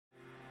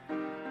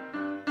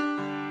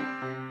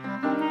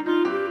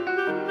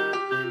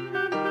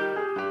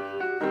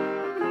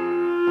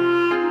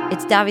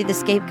It's Davi the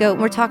Scapegoat.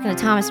 We're talking to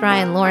Thomas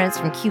Ryan Lawrence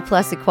from Q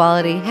Plus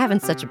Equality. Having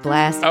such a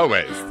blast.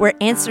 Always. We're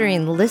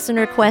answering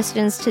listener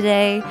questions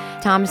today.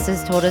 Thomas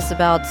has told us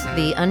about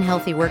the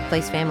unhealthy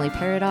workplace-family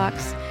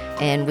paradox,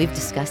 and we've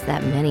discussed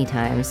that many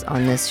times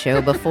on this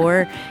show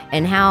before,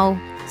 and how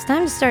it's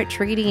time to start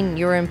treating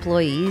your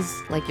employees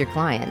like your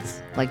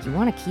clients. Like, you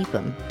want to keep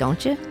them,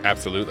 don't you?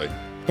 Absolutely.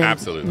 Then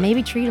Absolutely.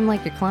 Maybe treat them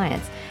like your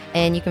clients.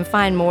 And you can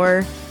find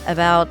more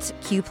about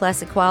Q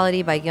Plus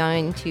Equality by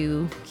going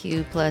to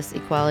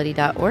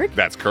qplusequality.org.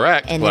 That's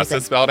correct. And Plus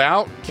there's is spelled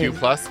out,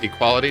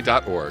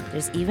 qplusequality.org.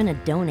 There's even a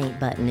donate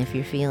button if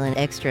you're feeling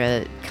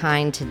extra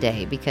kind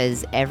today,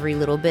 because every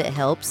little bit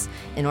helps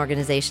an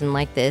organization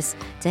like this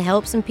to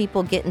help some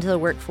people get into the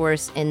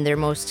workforce in their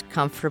most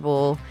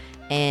comfortable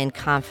and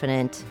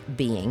confident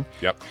being.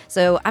 Yep.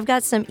 So I've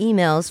got some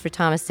emails for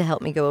Thomas to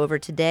help me go over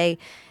today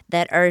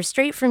that are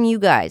straight from you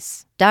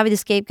guys, Davi the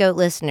Scapegoat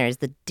listeners,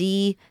 the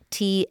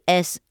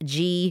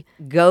DTSG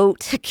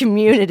GOAT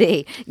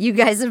community. You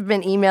guys have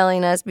been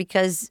emailing us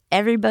because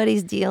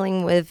everybody's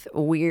dealing with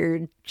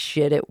weird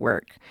shit at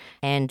work.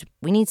 And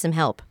we need some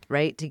help,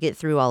 right, to get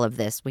through all of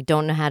this. We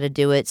don't know how to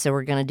do it, so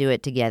we're going to do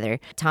it together.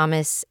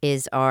 Thomas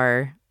is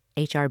our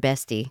HR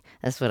bestie.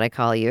 That's what I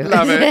call you.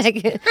 Love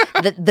it.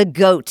 the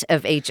GOAT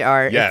of HR,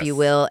 Yes. if you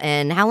will.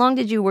 And how long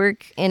did you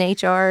work in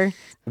HR?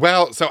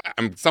 Well, so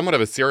I'm somewhat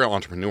of a serial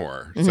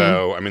entrepreneur. Mm-hmm.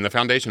 So, I mean, the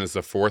foundation is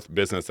the fourth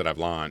business that I've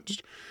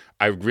launched.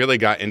 I really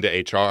got into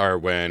HR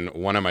when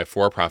one of my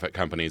for-profit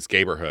companies,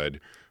 Gayborhood,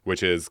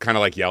 which is kind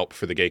of like Yelp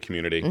for the gay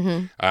community,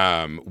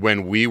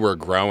 when we were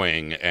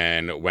growing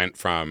and went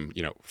from,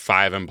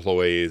 5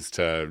 employees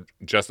to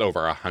just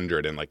over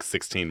 100 in like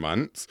 16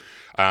 months,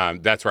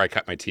 that's where I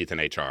cut my teeth in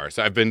HR.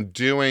 So I've been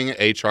doing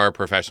HR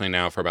professionally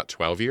now for about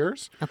 12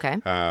 years. Okay.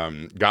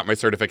 Got my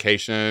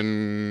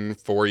certification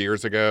 4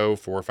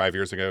 or 5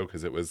 years ago,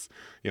 because it was,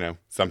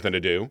 something to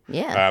do.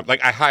 Yeah.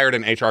 I hired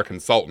an HR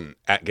consultant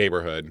at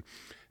Gayborhood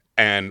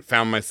and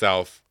found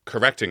myself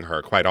correcting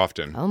her quite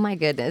often. Oh, my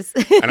goodness.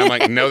 And I'm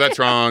like, no, that's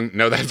wrong.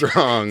 No, that's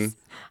wrong.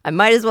 I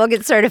might as well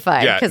get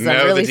certified because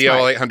I'm really the DL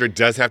smart. 800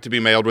 does have to be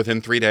mailed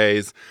within 3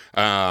 days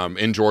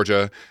in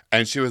Georgia.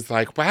 And she was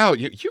like, wow,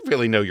 you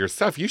really know your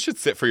stuff. You should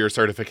sit for your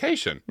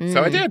certification.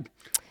 So I did.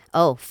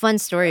 Oh, fun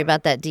story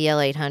about that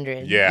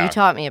DL800. Yeah. You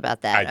taught me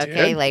about that. I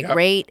Okay. did, Like yep.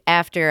 right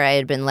after I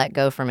had been let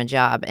go from a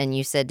job, and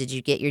you said, "Did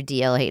you get your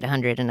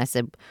DL800?" And I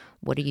said,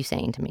 "What are you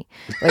saying to me?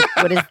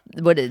 Like,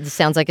 what it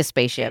sounds like a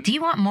spaceship." Do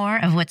you want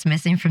more of what's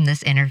missing from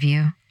this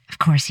interview? Of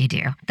course you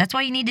do. That's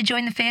why you need to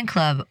join the fan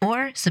club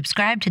or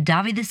subscribe to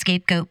Davi the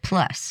Scapegoat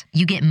Plus.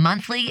 You get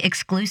monthly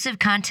exclusive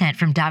content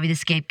from Davi the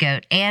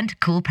Scapegoat and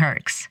cool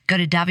perks. Go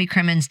to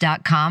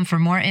DaviCrimmins.com for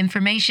more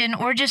information,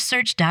 or just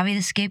search Davi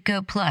the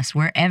Scapegoat Plus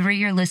wherever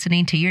you're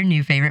listening to your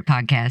new favorite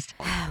podcast.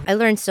 I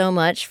learned so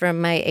much from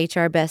my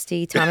HR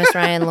bestie, Thomas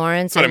Ryan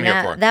Lawrence. That's what and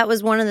I'm here for. That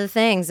was one of the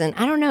things. And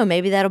I don't know,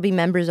 maybe that'll be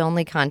members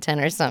only content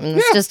or something.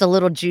 It's just a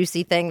little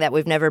juicy thing that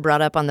we've never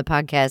brought up on the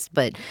podcast,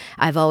 but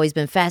I've always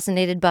been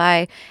fascinated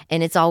by.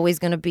 And it's always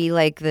going to be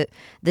like the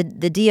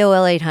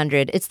DOL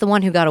 800. It's the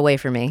one who got away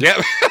from me.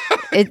 Yep.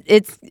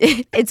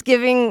 It's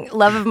giving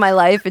love of my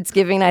life. It's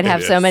giving I'd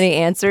have It so is. many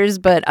answers,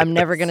 but I'm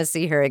never going to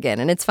see her again,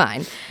 and it's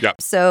fine. Yep.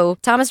 So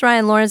Thomas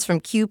Ryan Lawrence from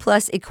Q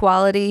Plus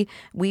Equality,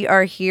 we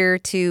are here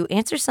to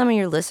answer some of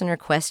your listener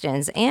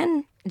questions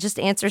and just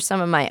answer some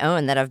of my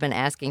own that I've been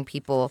asking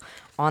people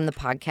on the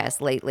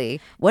podcast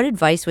lately. What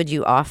advice would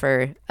you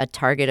offer a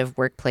target of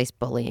workplace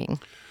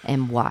bullying,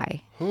 and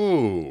why?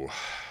 Ooh,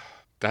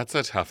 that's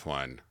a tough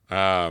one.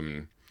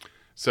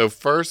 So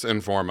first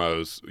and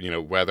foremost,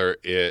 whether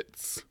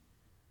it's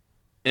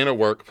in a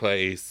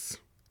workplace,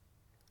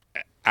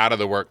 out of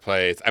the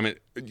workplace, I mean,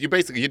 you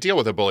deal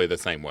with a bully the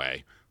same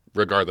way,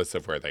 regardless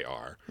of where they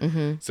are.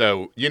 Mm-hmm.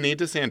 So you need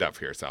to stand up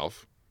for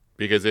yourself,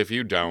 because if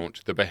you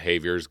don't, the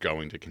behavior is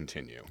going to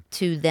continue.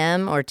 To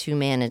them or to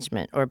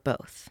management or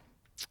both?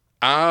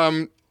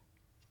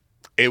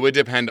 It would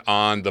depend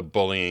on the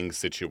bullying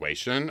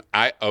situation.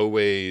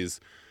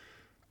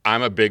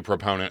 I'm a big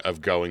proponent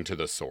of going to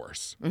the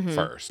source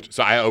first.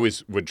 So I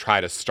always would try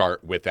to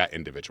start with that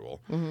individual.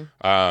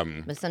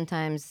 But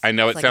sometimes I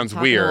know it's it like sounds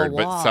talking to a weird,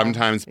 but wall.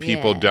 sometimes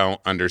people Yeah.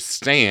 don't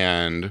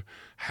understand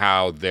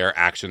how their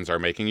actions are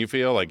making you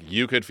feel. Like,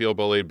 you could feel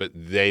bullied, but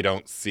they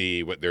don't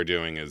see what they're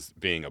doing as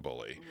being a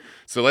bully.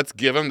 So let's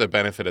give them the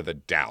benefit of the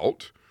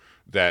doubt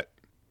that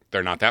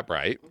they're not that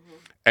bright,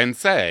 and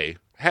say,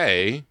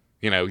 hey,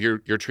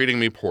 you're treating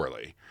me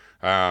poorly,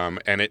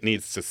 and it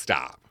needs to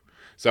stop.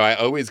 So I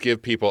always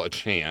give people a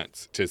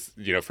chance to,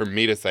 for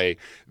me to say,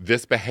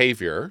 this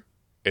behavior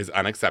is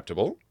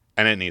unacceptable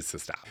and it needs to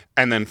stop.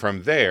 And then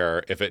from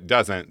there, if it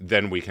doesn't,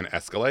 then we can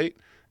escalate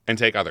and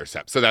take other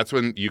steps. So that's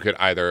when you could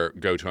either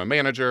go to a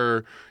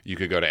manager, you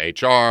could go to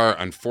HR.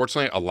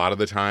 Unfortunately, a lot of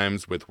the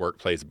times with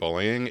workplace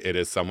bullying, it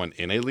is someone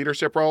in a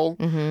leadership role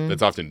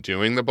that's often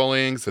doing the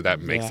bullying. So that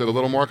makes it a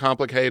little more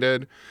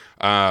complicated.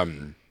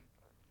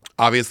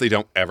 Obviously,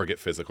 don't ever get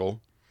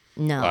physical.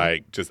 No.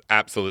 Like, just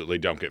absolutely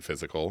don't get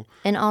physical.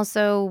 And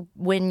also,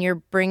 when you're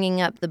bringing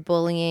up the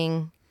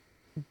bullying,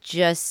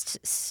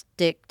 just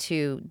stick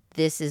to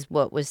this is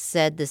what was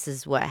said, this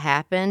is what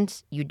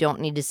happened. You don't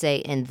need to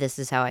say, and this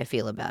is how I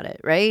feel about it,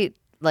 right?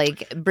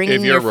 Like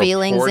bringing If you're your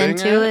feelings reporting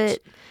into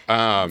it.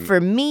 Um, For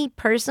me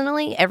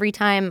personally, every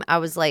time I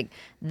was like,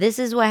 this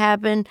is what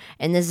happened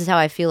and this is how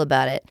I feel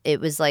about it, it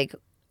was like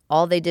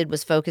all they did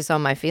was focus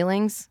on my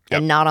feelings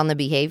and not on the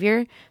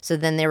behavior. So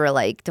then they were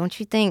like, don't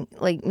you think,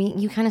 like, me,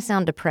 you kind of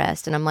sound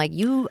depressed? And I'm like,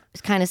 you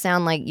kind of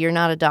sound like you're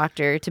not a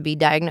doctor to be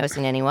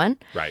diagnosing anyone.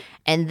 right.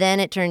 And then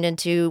it turned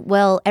into,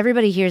 well,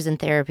 everybody here's in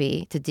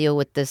therapy to deal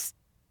with this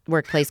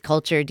workplace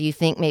culture. Do you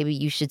think maybe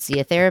you should see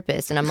a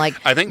therapist? And I'm like,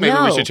 I think maybe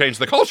we no. should change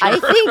the culture. I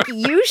think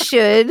you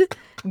should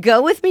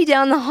go with me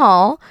down the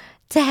hall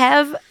to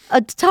have a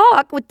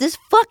talk with this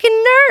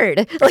fucking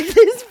nerd, like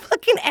this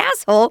fucking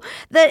asshole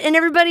and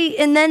everybody,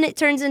 and then it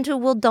turns into,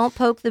 well, don't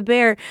poke the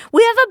bear.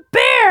 We have a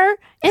bear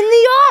in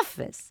the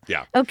office.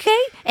 Yeah. Okay?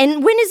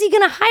 And when is he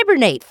going to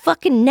hibernate?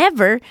 Fucking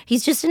never.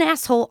 He's just an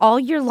asshole all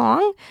year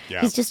long.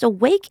 Yeah. He's just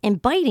awake and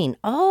biting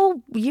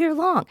all year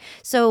long.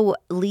 So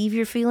leave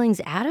your feelings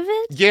out of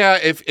it. Yeah,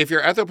 if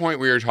you're at the point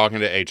where you're talking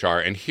to HR,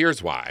 and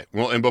here's why.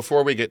 Well, and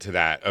before we get to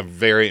that, a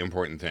very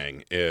important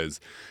thing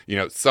is,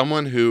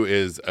 someone who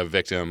is a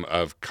victim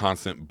of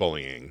constant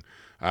bullying,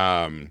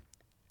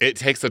 it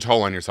takes a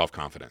toll on your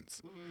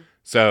self-confidence.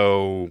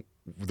 So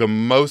the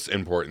most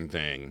important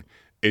thing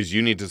is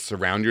you need to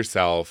surround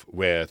yourself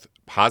with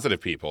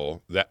positive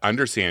people that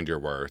understand your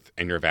worth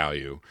and your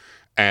value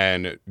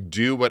and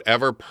do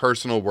whatever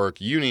personal work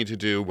you need to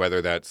do,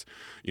 whether that's,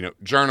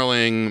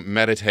 journaling,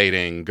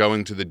 meditating,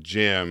 going to the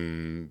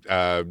gym,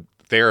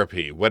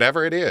 therapy,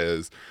 whatever it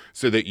is,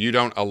 so that you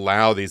don't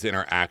allow these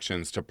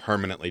interactions to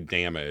permanently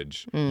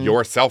damage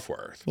your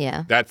self-worth.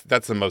 Yeah.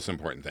 That's the most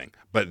important thing.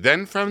 But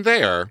then from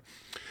there,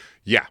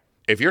 yeah,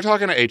 if you're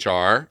talking to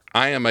HR,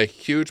 I am a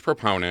huge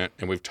proponent,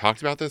 and we've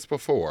talked about this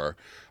before,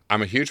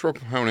 I'm a huge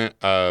proponent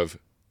of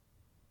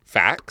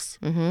facts,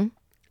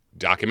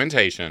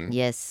 documentation,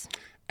 Yes.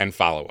 and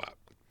follow-up.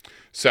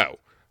 So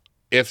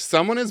if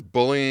someone is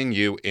bullying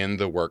you in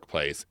the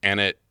workplace and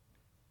it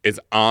is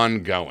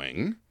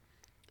ongoing,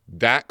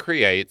 that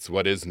creates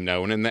what is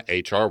known in the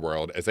HR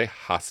world as a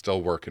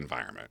hostile work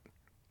environment.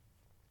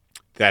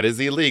 That is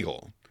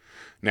illegal.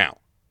 Now,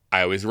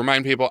 I always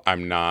remind people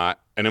I'm not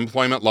an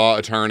employment law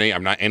attorney.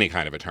 I'm not any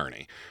kind of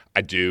attorney.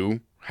 I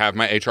do have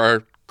my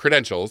HR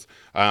credentials,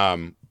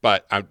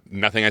 but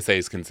nothing I say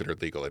is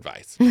considered legal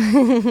advice.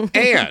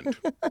 And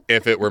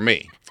if it were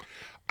me,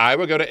 I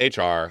would go to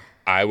HR.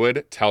 I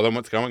would tell them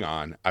what's going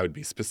on. I would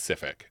be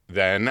specific.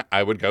 Then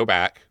I would go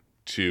back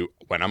to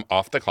when I'm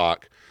off the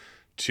clock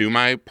to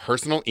my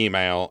personal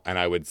email, and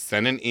I would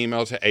send an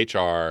email to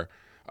HR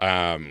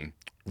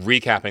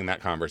recapping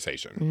that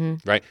conversation,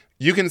 right?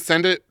 You can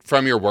send it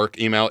from your work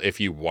email if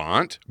you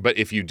want, but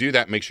if you do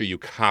that, make sure you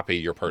copy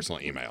your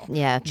personal email.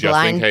 Yeah.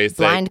 Just in case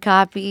blind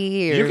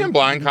copy. Or, you can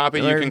blind copy,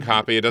 you can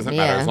copy. It doesn't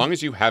matter. Yeah. As long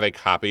as you have a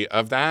copy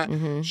of that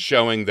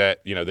showing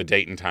that, the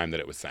date and time that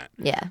it was sent.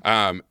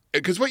 Yeah.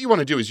 Because what you want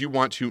to do is you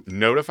want to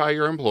notify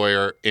your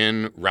employer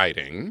in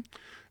writing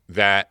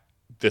that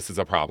this is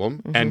a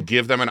problem and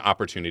give them an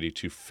opportunity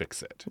to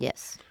fix it.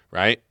 Yes.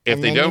 Right? If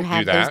And they then don't you have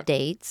do that, those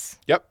dates.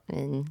 yep,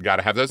 And got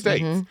to have those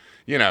dates.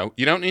 You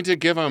don't need to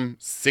give them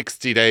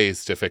 60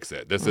 days to fix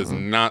it. This is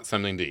not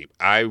something deep.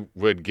 I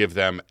would give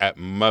them at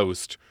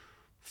most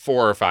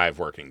 4 or 5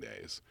 working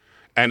days.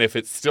 And if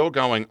it's still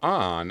going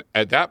on,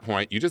 at that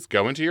point, you just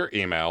go into your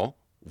email,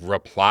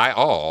 reply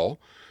all,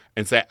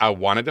 and say, I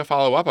wanted to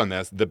follow up on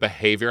this. The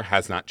behavior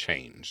has not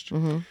changed.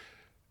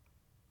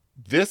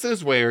 This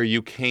is where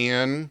you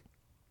can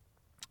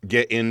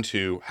get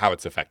into how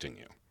it's affecting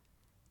you,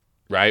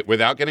 right?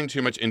 Without getting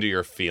too much into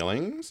your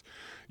feelings,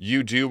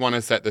 you do want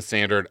to set the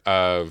standard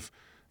of,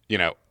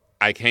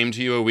 I came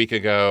to you a week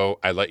ago.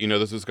 I let you know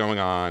this was going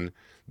on.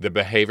 The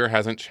behavior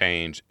hasn't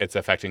changed. It's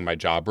affecting my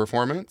job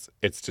performance.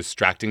 It's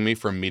distracting me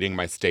from meeting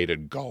my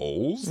stated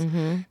goals.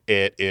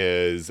 It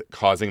is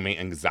causing me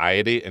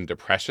anxiety and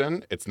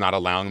depression. It's not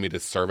allowing me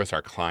to service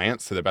our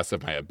clients to the best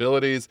of my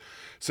abilities.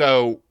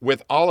 So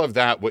with all of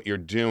that, what you're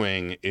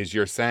doing is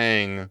you're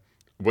saying,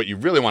 what you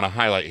really want to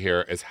highlight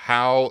here is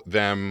how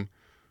them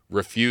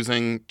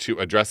refusing to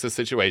address the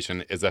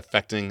situation is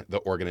affecting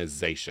the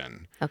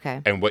organization. Okay.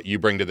 And what you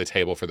bring to the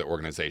table for the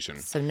organization.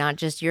 So not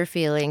just your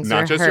feelings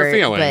Not are just hurt, your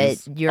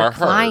feelings but your are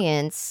hurt.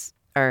 clients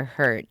are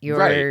hurt. Your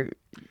Right.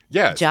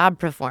 Yes. job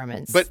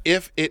performance. But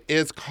if it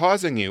is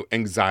causing you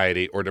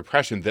anxiety or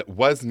depression that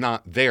was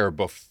not there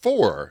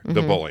before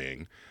the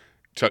bullying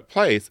took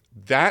place,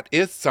 that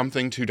is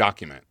something to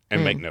document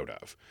and make note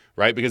of,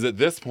 right? Because at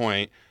this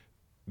point,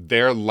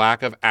 their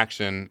lack of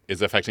action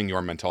is affecting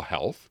your mental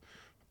health,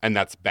 and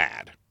that's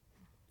bad.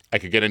 I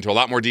could get into a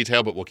lot more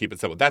detail, but we'll keep it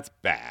simple. That's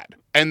bad.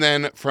 And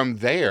then from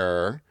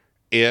there,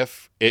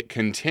 if it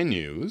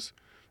continues,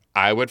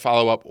 I would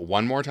follow up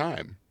one more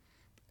time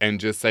and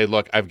just say,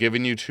 look, I've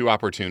given you 2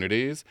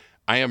 opportunities.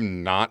 I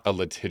am not a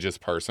litigious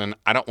person.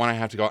 I don't want to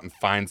have to go out and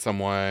find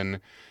someone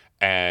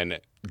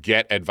and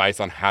get advice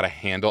on how to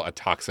handle a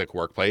toxic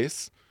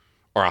workplace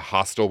or a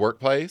hostile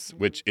workplace,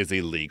 which is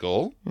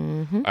illegal.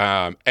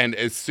 And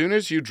as soon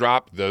as you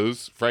drop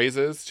those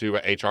phrases to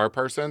an HR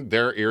person,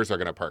 their ears are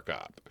going to perk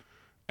up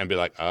and be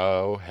like,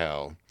 oh,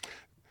 hell.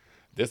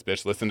 This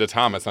bitch listened to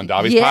Thomas on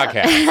Davi's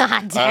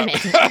podcast. Damn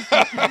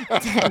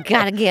it.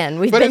 God, again,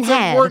 we've But been it's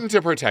had. important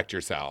to protect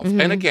yourself.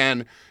 And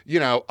again,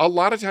 a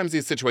lot of times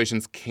these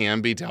situations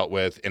can be dealt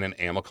with in an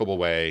amicable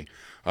way,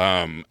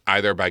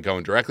 either by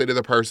going directly to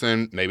the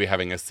person, maybe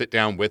having a sit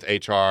down with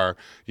HR.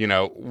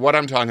 What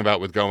I'm talking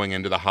about with going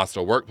into the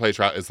hostile workplace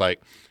route is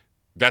like,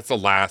 that's the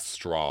last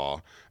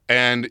straw.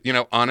 And,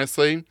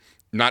 honestly,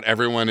 not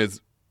everyone is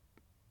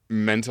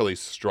mentally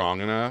strong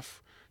enough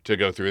to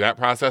go through that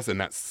process,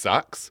 and that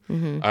sucks.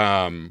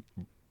 But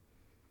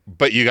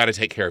you got to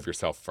take care of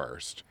yourself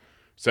first.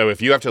 So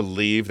if you have to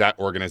leave that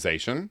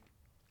organization,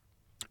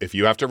 if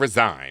you have to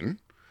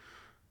resign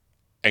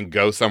and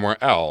go somewhere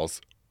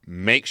else,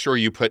 make sure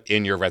you put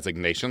in your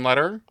resignation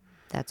letter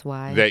That's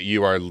why. that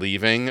you are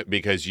leaving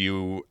because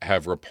you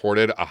have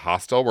reported a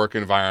hostile work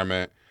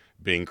environment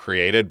being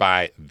created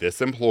by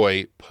this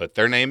employee. Put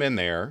their name in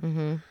there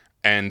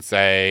and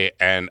say,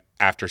 and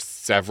after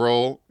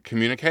several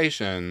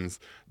communications,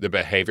 the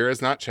behavior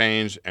has not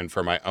changed, and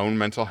for my own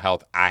mental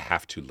health, I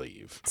have to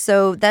leave.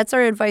 So that's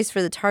our advice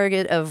for the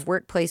target of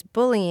workplace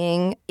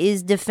bullying.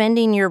 Is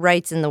defending your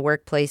rights in the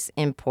workplace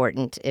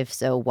important? If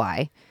so,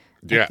 why?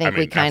 Yeah, I think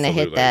we kind of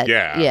hit absolutely.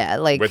 that. Yeah,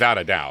 like without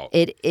a doubt.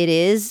 It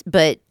is,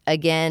 but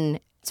again,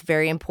 it's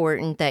very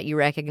important that you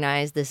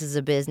recognize this is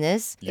a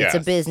business. It's a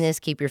Yes. business.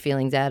 Keep your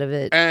feelings out of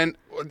it. And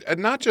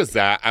not just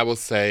that, I will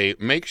say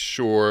make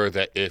sure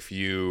that if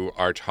you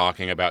are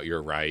talking about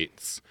your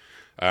rights,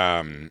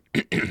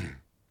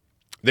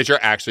 that you're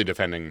actually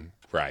defending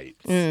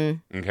rights.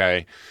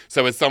 Okay?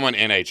 So as someone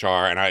in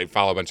HR, and I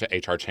follow a bunch of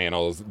HR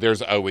channels,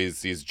 there's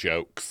always these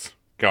jokes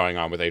going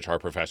on with HR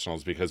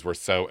professionals because we're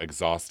so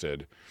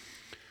exhausted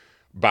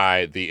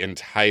by the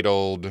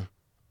entitled,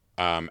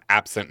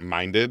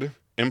 absent-minded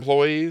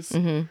employees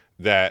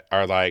that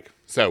are like,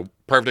 so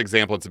perfect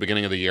example, it's the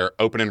beginning of the year,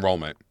 open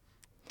enrollment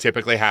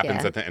typically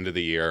happens Yeah. at the end of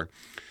the year.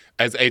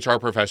 As HR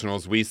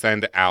professionals, we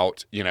send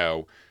out,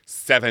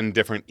 7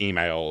 different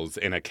emails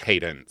in a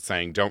cadence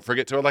saying, don't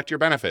forget to elect your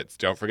benefits.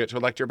 Don't forget to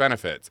elect your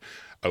benefits.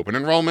 Open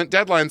enrollment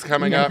deadline's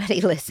coming up.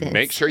 Nobody listens.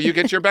 Make sure you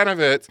get your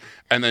benefits.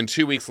 And then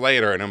 2 weeks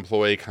later, an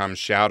employee comes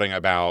shouting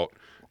about,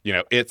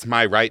 it's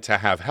my right to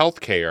have health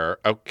care.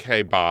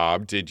 Okay,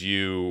 Bob, did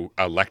you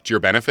elect your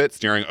benefits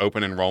during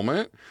open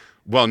enrollment?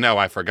 Well, no,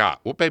 I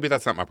forgot. Well, baby,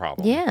 that's not my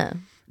problem. Yeah.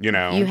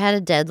 You had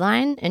a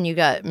deadline and you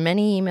got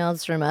many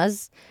emails from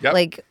us. Yep.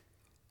 Like,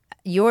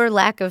 your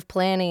lack of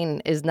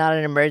planning is not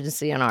an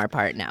emergency on our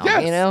part now,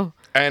 Yes.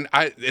 And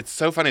it's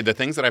so funny. The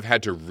things that I've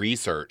had to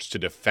research to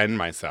defend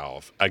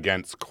myself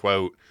against,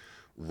 quote,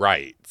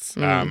 rights.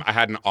 I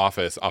had an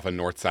office off of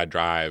Northside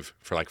Drive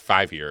for like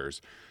 5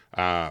 years.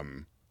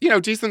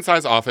 Decent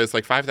sized office,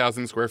 like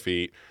 5,000 square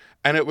feet.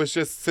 And it was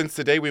just, since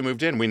the day we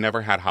moved in, we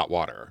never had hot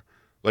water.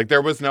 Like,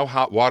 there was no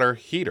hot water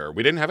heater.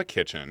 We didn't have a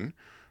kitchen.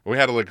 We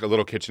had a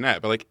little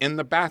kitchenette, but like in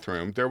the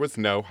bathroom, there was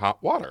no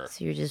hot water.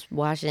 So you're just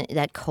washing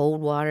that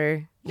cold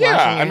water. Yeah,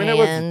 washing your I mean,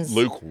 hands. it was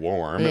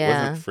lukewarm. It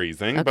Yeah. wasn't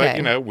freezing.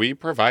 Okay. But, we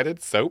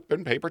provided soap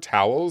and paper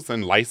towels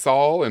and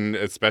Lysol, and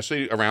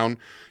especially around,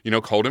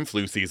 cold and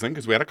flu season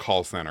because we had a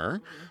call center.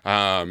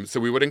 So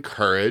we would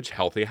encourage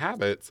healthy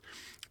habits.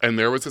 And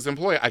there was this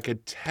employee, I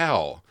could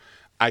tell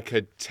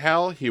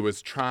he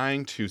was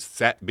trying to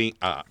set me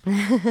up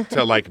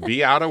to like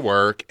be out of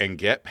work and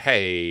get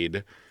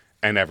paid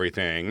and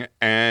everything.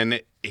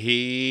 And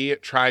he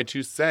tried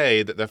to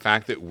say that the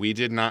fact that we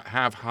did not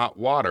have hot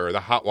water, the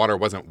hot water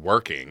wasn't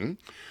working,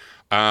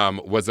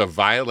 was a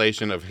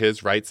violation of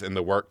his rights in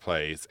the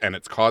workplace. And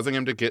it's causing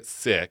him to get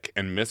sick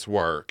and miss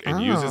work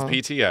and use his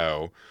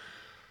PTO.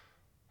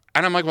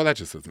 And I'm like, well, that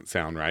just doesn't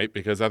sound right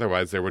because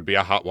otherwise there would be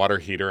a hot water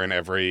heater in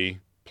every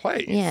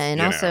place. Yeah,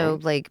 and you also, know?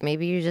 like,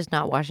 maybe you're just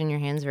not washing your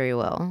hands very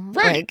well.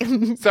 Right.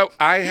 Like, So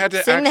I had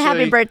to sing the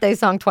happy birthday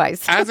song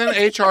twice. As an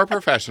HR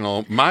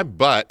professional, my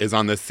butt is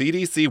on the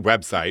CDC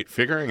website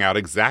figuring out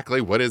exactly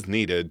what is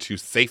needed to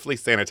safely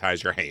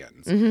sanitize your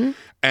hands.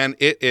 And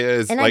it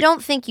is And like, I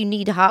don't think you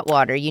need hot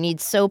water. You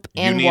need soap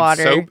and you need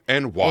water. soap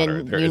and water.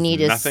 And There you is need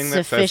a nothing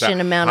that says that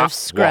sufficient amount of hot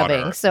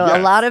scrubbing. water. So a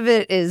Yes. lot of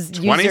it is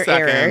 20 user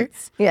error.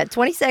 seconds. Yeah,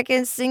 20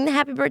 seconds. Sing the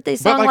happy birthday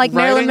But song like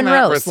Marilyn writing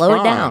that Monroe. Slow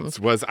it down.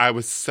 response I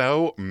was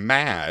so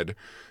mad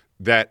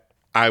that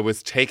I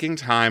was taking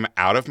time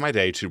out of my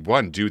day to,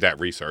 one, do that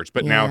research.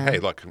 But now, Yeah. hey,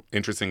 look,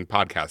 interesting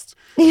podcast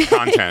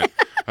content.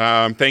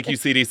 Thank you,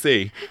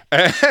 CDC.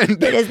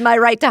 And It is my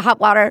right to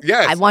hot water.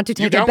 yes, I want to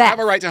take you don't it back. have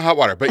a right to hot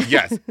water. But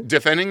yes,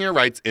 defending your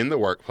rights in the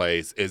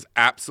workplace is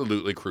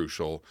absolutely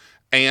crucial.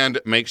 And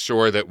make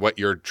sure that what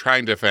you're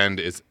trying to defend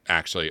is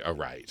actually a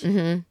right.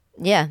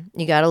 Yeah,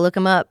 you got to look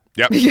them up.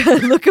 Yep. You got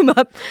to look them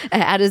up.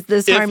 How does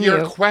this If harm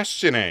you're you?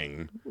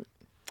 questioning,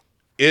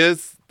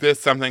 is this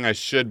something I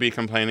should be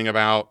complaining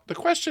about? The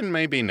question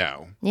may be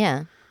no.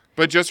 Yeah.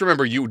 But just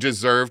remember, you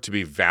deserve to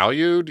be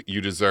valued. You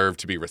deserve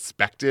to be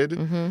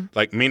respected.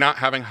 Like, me not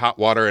having hot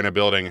water in a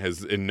building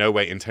is in no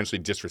way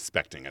intentionally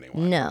disrespecting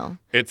anyone. No.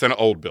 It's an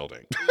old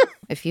building.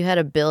 If you had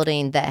a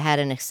building that had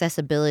an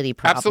accessibility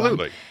problem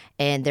Absolutely.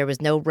 and there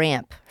was no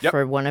ramp Yep.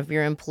 for one of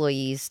your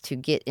employees to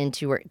get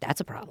into work, that's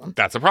a problem.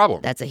 That's a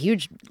problem. That's a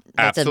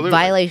Absolutely.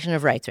 violation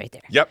of rights right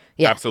there. Yep.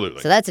 Yeah.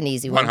 Absolutely. So that's an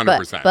easy one.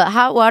 100%. But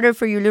hot water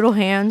for your little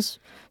hands,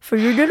 for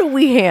your little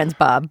wee hands,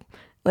 Bob.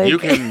 Like, You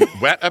can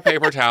wet a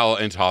paper towel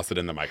and toss it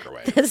in the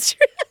microwave. That's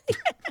true.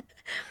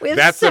 We have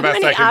That's so the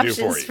best many I can do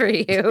for options for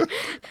you.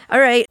 All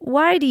right.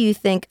 Why do you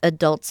think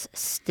adults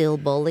still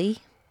bully?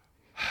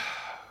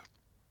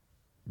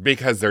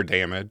 Because they're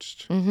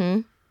damaged.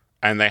 Mm-hmm.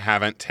 And they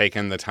haven't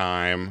taken the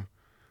time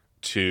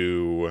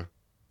to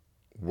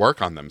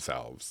work on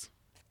themselves.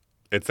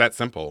 It's that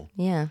simple.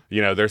 Yeah.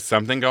 You know, there's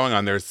something going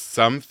on. There's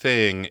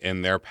something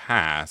in their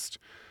past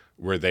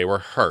where they were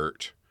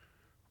hurt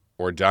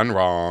or done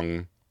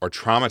wrong or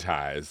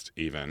traumatized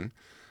even,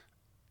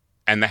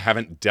 and they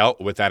haven't dealt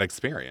with that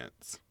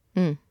experience.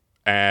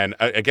 And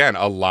again,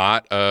 a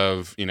lot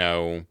of,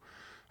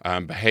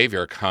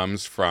 behavior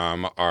comes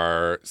from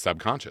our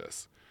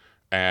subconscious.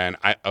 And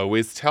I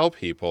always tell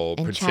people,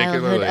 And particularly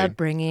childhood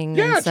upbringing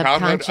Yeah, and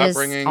childhood subconscious,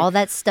 upbringing. all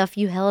that stuff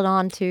you held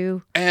on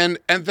to. And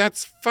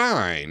that's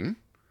fine.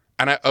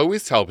 And I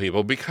always tell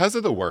people, because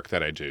of the work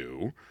that I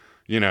do,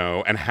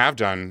 and have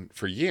done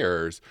for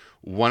years,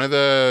 one of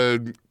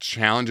the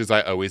challenges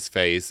I always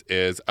face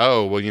is,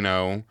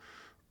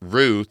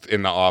 Ruth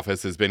in the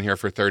office has been here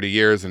for 30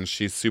 years and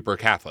she's super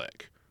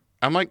Catholic.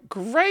 I'm like,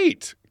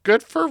 great.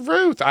 Good for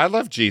Ruth. I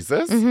love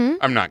Jesus.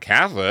 I'm not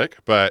Catholic,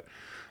 but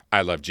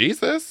I love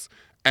Jesus.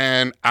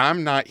 And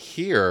I'm not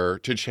here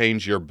to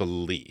change your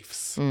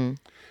beliefs.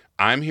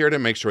 I'm here to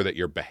make sure that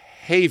your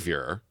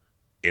behavior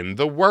in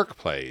the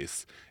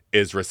workplace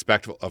is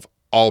respectful of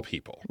all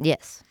people.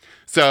 Yes.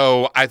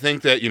 So I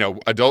think that,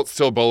 adults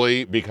still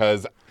bully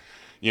because,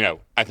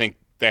 I think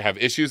they have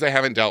issues they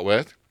haven't dealt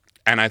with.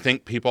 And I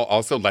think people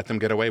also let them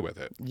get away with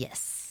it.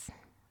 Yes.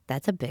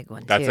 That's a big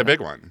one, That's too. a big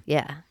one.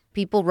 Yeah.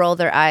 People roll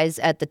their eyes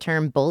at the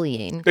term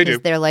bullying. They do.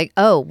 They're like,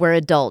 oh, we're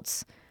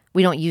adults.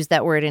 We don't use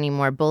that word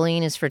anymore.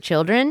 Bullying is for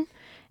children.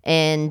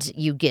 And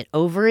you get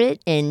over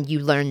it and you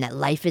learn that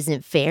life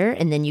isn't fair.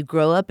 And then you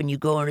grow up and you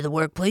go into the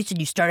workplace and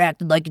you start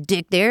acting like a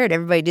dick there. And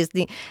everybody just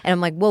thinks, and I'm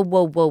like, whoa,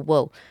 whoa, whoa,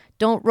 whoa.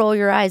 Don't roll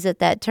your eyes at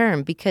that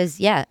term because,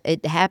 yeah,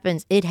 it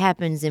happens. It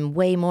happens in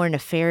way more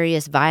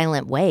nefarious,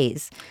 violent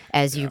ways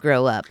as you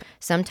grow up.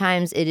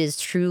 Sometimes it is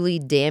truly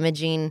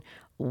damaging,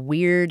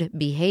 weird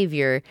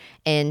behavior.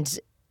 And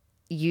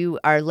you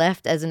are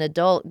left as an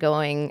adult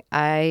going,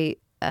 I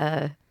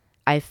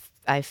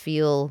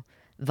feel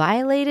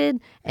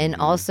violated and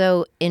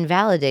also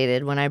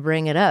invalidated when I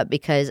bring it up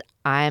because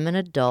I'm an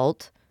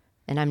adult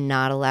and I'm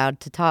not allowed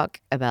to talk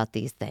about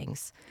these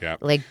things. Yeah.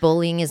 Like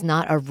bullying is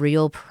not a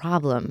real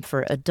problem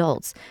for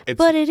adults,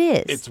 but it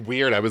is. It's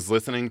weird. I was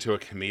listening to a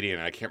comedian,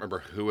 I can't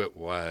remember who it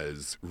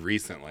was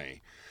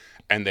recently,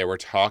 and they were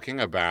talking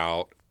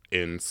about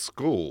in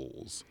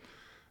schools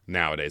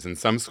nowadays, in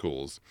some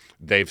schools,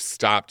 they've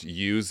stopped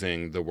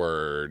using the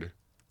word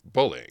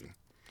bullying.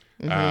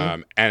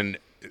 And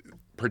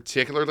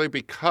particularly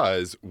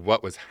because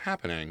what was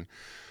happening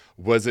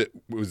was it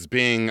was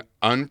being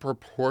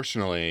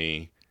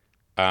unproportionally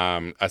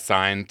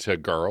assigned to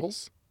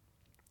girls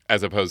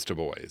as opposed to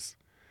boys.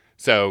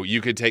 So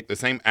you could take the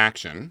same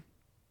action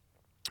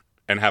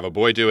and have a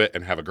boy do it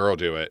and have a girl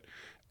do it.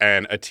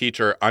 And a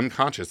teacher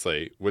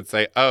unconsciously would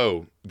say,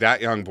 oh,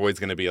 that young boy's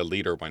going to be a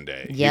leader one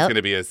day. He's going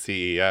to be a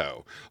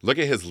CEO. Look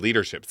at his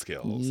leadership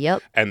skills.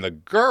 Yep. And the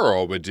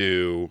girl would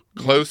do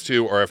close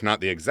to, or if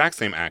not the exact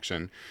same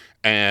action,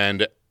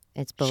 and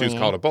It's she bullying. was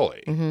called a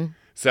bully.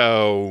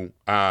 So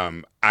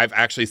I've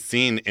actually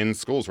seen in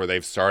schools where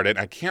they've started,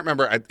 I can't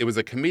remember, it was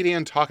a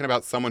comedian talking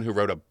about someone who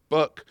wrote a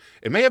book.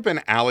 It may have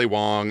been Ali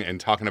Wong and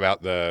talking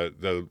about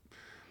the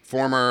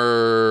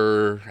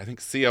former, I think,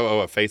 COO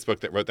of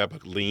Facebook that wrote that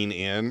book, Lean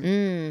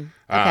In.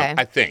 Okay.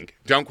 I think.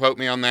 Don't quote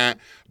me on that.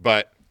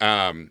 But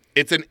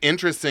it's an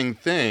interesting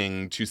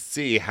thing to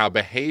see how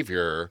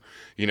behavior,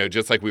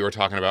 just like we were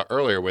talking about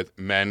earlier with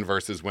men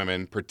versus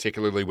women,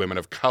 particularly women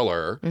of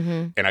color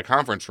in a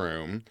conference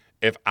room.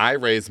 If I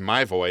raise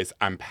my voice,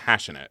 I'm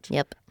passionate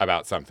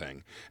about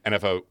something. And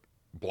if a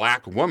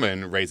Black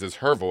woman raises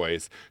her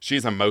voice,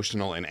 she's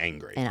emotional and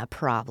angry. And a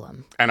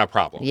problem.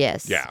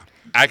 Yes. Yeah.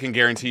 I can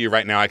guarantee you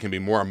right now I can be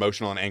more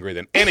emotional and angry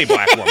than any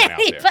Black woman out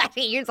there.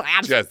 You're like,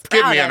 I'm Just give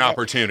me proud an of it.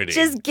 opportunity.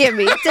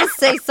 Just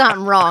say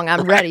something wrong.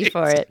 I'm ready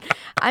for it.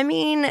 I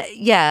mean,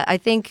 yeah, I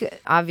think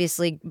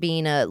obviously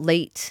being a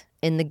late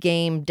in the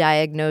game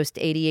diagnosed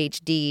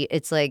ADHD,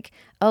 it's like,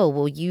 oh,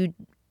 well,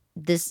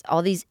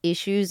 all these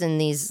issues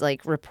and these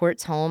like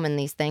reports home and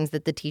these things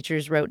that the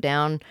teachers wrote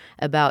down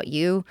about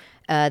you,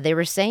 they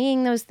were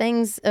saying those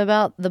things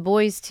about the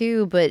boys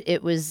too, but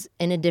it was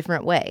in a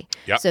different way.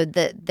 Yep. So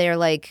that they're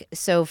like,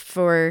 so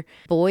for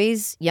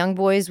boys, young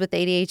boys with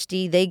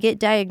ADHD, they get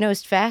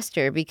diagnosed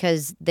faster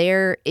because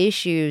their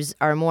issues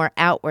are more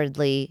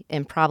outwardly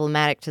and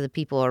problematic to the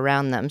people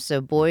around them.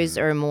 So boys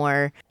are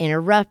more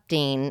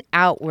interrupting,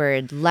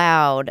 outward,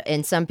 loud,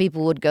 and some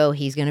people would go,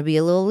 he's going to be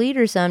a little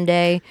leader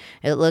someday.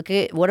 Look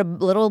at what a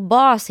little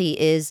boss he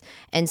is.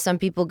 And some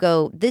people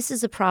go, this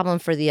is a problem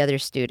for the other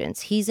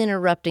students. He's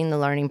interrupting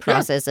the learning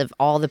process of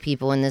all the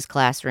people in this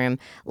classroom.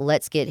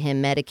 Let's get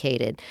him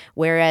medicated.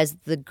 Whereas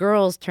the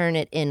girls turn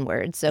it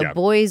inward. So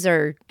boys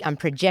are, I'm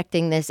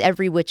projecting this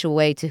every which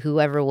way to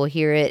whoever will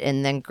hear it.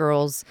 And then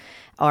girls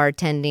are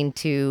tending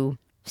to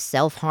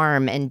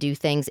self-harm and do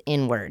things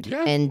inward.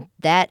 Yeah. And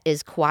that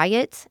is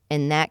quiet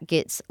and that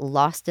gets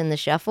lost in the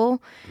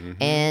shuffle.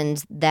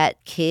 And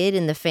that kid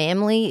in the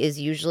family is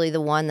usually the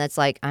one that's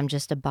like, I'm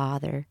just a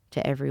bother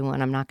to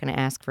everyone. I'm not going to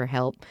ask for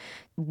help.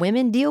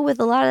 Women deal with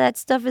a lot of that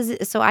stuff.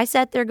 So I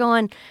sat there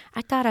going,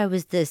 I thought I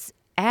was this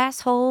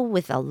asshole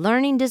with a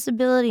learning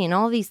disability and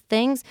all these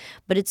things,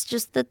 but it's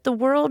just that the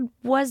world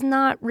was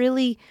not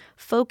really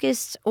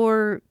focused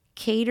or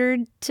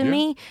catered to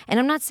me. And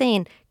I'm not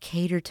saying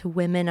cater to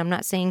women. I'm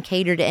not saying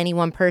cater to any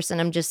one person.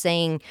 I'm just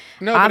saying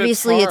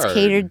obviously it's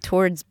catered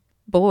towards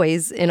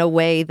boys in a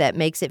way that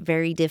makes it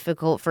very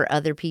difficult for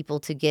other people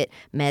to get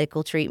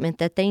medical treatment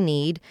that they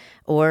need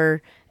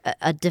or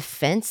a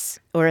defense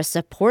or a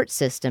support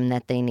system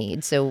that they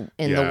need. So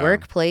in the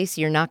workplace,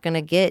 you're not going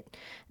to get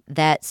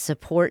that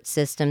support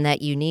system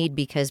that you need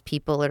because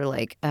people are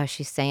like, oh,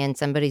 she's saying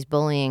somebody's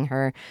bullying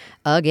her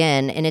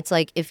again. And it's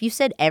like, if you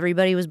said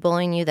everybody was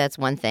bullying you, that's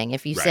one thing.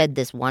 If you said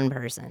this one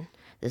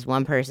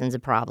person's a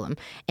problem,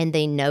 and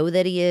they know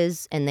that he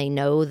is, and they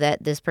know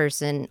that this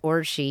person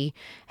or she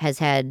has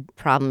had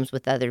problems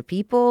with other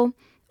people,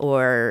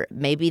 or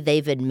maybe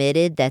they've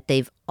admitted that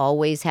they've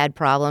always had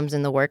problems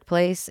in the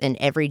workplace, and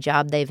every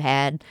job they've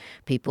had,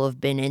 people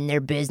have been in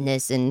their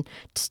business and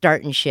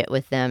starting shit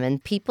with them.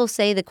 And people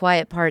say the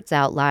quiet parts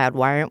out loud.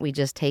 Why aren't we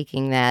just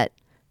taking that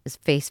as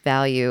face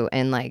value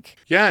and like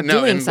doing and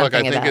look, something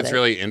I think about it's it?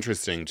 really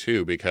interesting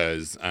too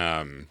because,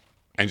 and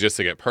just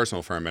to get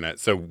personal for a minute,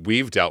 so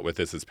we've dealt with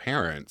this as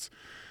parents.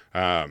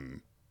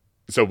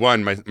 So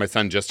one, my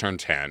son just turned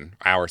 10.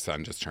 Our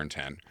son just turned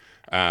 10,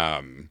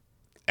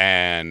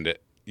 and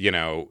you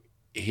know,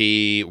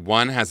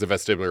 one has a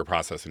vestibular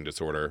processing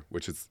disorder,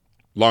 which is,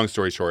 long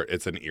story short,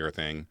 it's an ear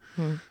thing.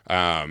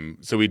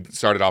 So we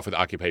started off with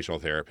occupational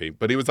therapy,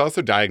 but he was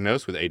also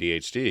diagnosed with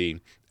ADHD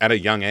at a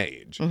young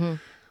age.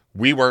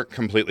 We weren't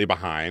completely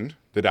behind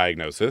the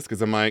diagnosis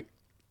because I'm like,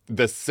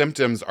 the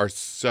symptoms are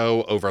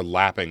so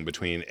overlapping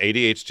between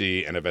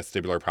ADHD and a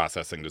vestibular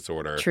processing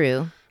disorder.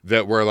 True.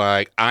 That we're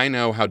like, I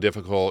know how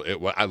difficult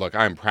it was. Look,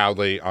 I'm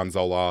proudly on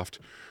Zoloft,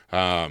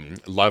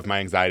 love my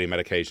anxiety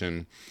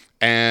medication.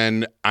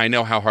 And I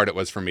know how hard it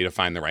was for me to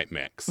find the right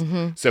mix.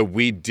 So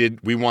we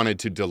wanted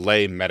to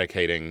delay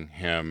medicating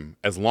him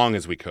as long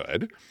as we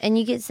could. And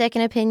you get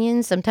second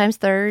opinions, sometimes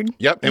third.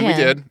 Yep, and we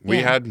did.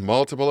 We had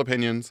multiple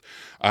opinions.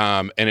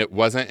 And it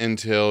wasn't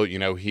until, you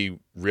know, he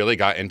really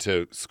got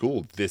into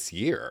school this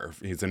year,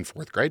 he's in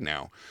 4th grade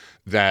now,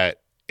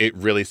 that it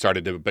really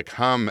started to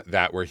become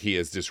that where he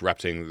is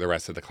disrupting the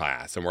rest of the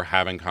class. And we're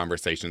having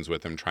conversations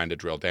with him, trying to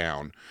drill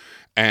down.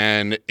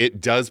 And it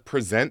does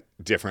present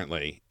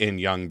differently in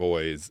young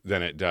boys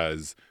than it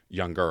does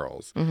young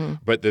girls.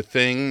 But the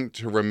thing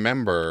to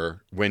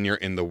remember when you're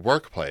in the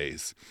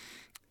workplace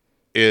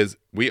is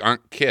we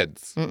aren't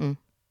kids.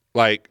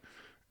 Like,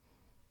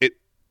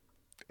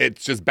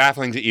 it's just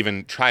baffling to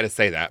even try to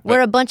say that. But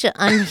We're a bunch of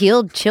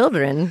unhealed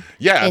children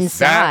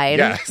inside.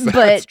 that's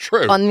but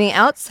true. On the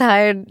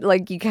outside,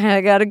 like, you kind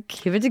of got to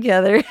keep it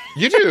together.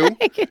 You do.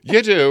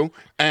 You do.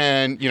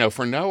 And, you know,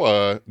 for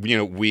Noah, you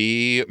know,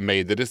 we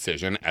made the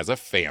decision as a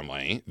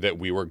family that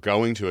we were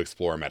going to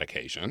explore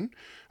medication.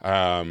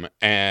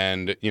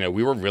 And, you know,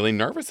 we were really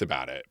nervous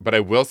about it. But I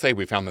will say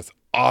we found this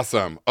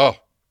awesome,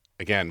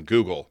 again,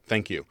 Google,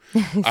 thank you.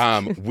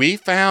 We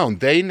found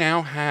they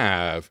now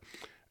have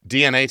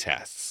DNA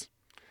tests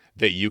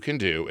that you can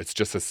do. It's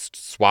just a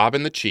swab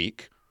in the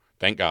cheek,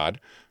 thank God,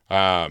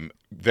 and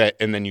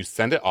then you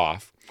send it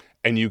off,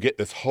 and you get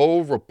this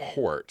whole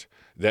report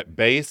that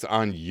based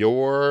on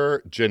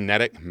your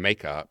genetic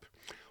makeup,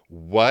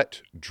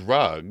 what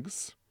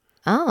drugs,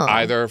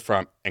 either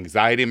from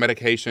anxiety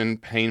medication,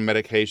 pain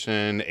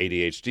medication,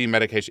 ADHD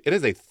medication, it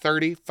is a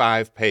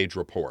 35-page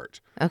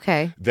report.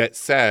 Okay. That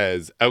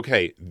says,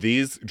 okay,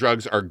 these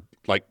drugs are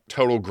like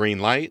total green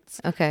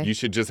lights. Okay. You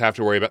should just have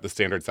to worry about the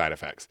standard side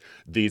effects.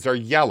 These are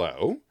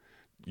yellow.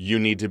 You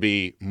need to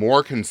be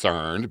more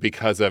concerned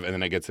because of, and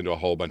then it gets into a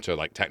whole bunch of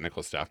like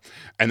technical stuff.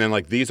 And then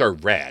like these are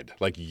red.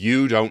 Like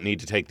you don't need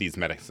to take these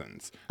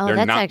medicines. They're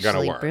that's not going to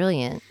actually work.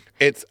 Brilliant.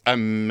 It's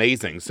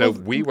amazing. So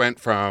we went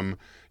from,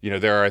 you know,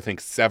 there are I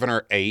think 7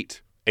 or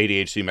 8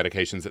 ADHD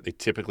medications that they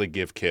typically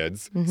give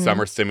kids.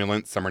 Some are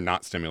stimulants, some are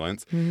not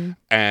stimulants.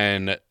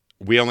 And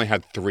we only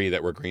had 3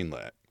 that were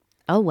greenlit.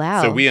 Oh,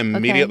 wow. So we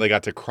immediately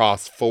got to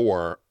cross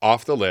 4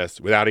 off the list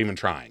without even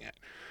trying it.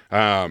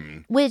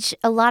 Which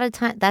a lot of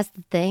time, that's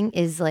the thing,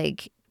 is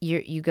like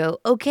you go,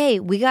 okay,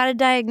 we got a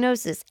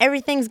diagnosis.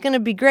 Everything's going to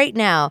be great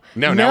now.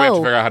 No, now we have to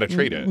figure out how to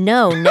treat it.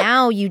 No,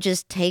 now you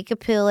just take a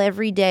pill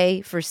every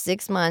day for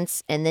 6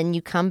 months, and then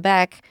you come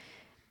back,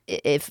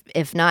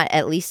 if not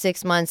at least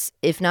 6 months,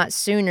 if not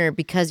sooner,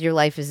 because your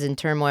life is in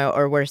turmoil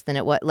or worse than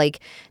it was.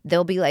 Like,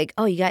 they'll be like,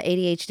 oh, you got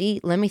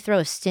ADHD? Let me throw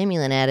a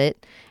stimulant at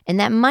it. And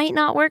that might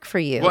not work for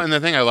you. Well, and the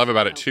thing I love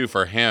about it, too,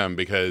 for him,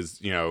 because,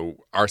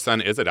 our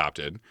son is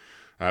adopted.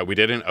 We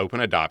did an open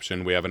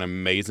adoption. We have an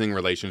amazing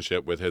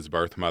relationship with his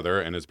birth mother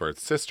and his birth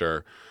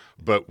sister,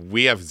 but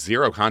we have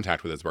zero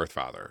contact with his birth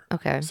father.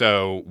 Okay.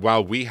 So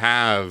while we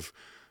have,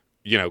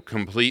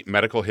 complete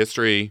medical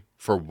history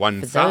for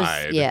one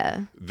side,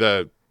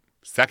 the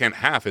second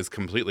half is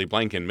completely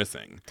blank and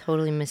missing.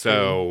 Totally missing.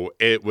 So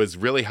it was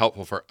really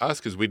helpful for us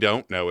because we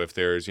don't know if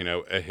there's,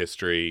 a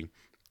history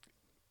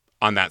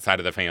on that side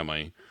of the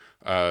family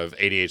of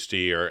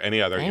ADHD or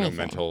any other,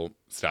 mental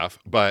stuff.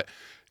 But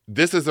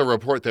this is a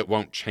report that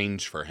won't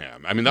change for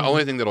him. I mean, the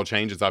only thing that'll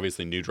change is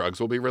obviously new drugs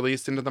will be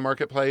released into the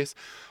marketplace,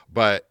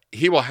 but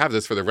he will have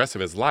this for the rest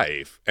of his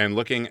life. And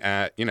looking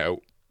at,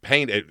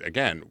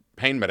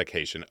 pain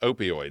medication,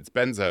 opioids,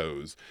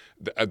 benzos,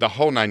 the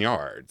whole 9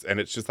 yards. And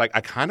it's just like,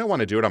 I kind of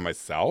want to do it on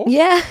myself.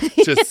 Yeah.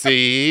 To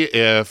see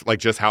if,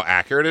 just how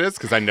accurate it is,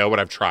 because I know what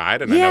I've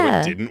tried and I know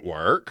it didn't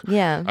work.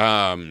 Yeah.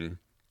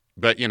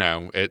 But,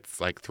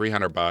 it's like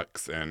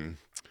 $300 and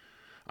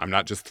I'm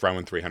not just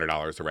throwing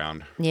 $300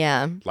 around.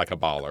 Yeah. Like a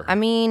baller. I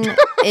mean,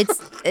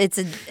 it's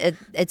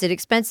an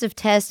expensive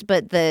test,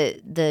 but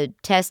the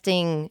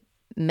testing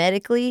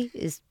medically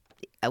is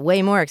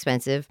way more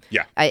expensive.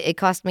 Yeah. It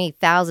cost me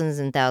thousands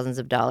and thousands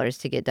of dollars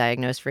to get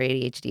diagnosed for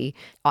ADHD.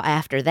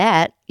 After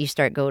that, you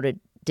start go to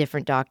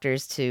different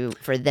doctors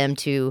for them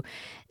to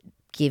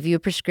give you a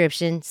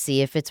prescription,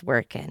 see if it's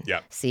working. Yeah.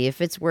 See if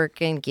it's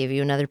working, give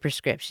you another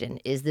prescription.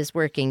 Is this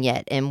working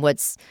yet? And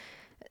what's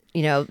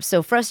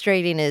so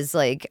frustrating is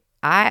like,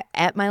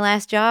 at my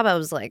last job, I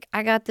was like,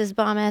 I got this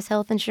bomb-ass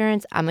health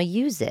insurance. I'm going to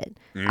use it.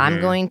 I'm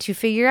going to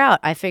figure out.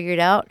 I figured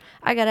out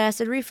I got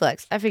acid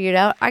reflux. I figured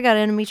out I got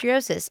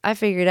endometriosis. I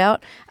figured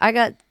out I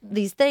got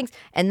these things.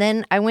 And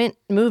then I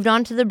moved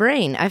on to the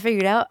brain. I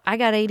figured out I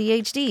got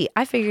ADHD.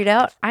 I figured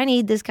out I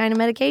need this kind of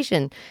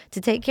medication to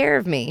take care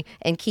of me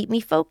and keep me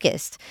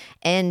focused.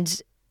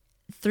 And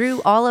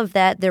through all of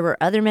that, there were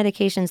other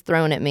medications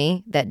thrown at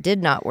me that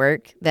did not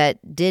work,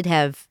 that did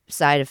have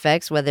side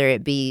effects, whether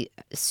it be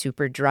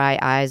super dry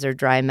eyes or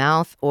dry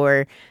mouth,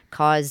 or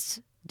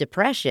caused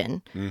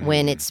depression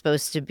when it's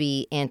supposed to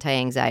be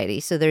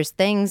anti-anxiety. So there's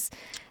things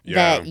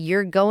that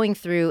you're going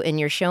through and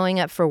you're showing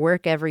up for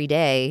work every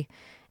day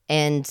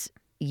and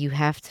you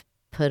have to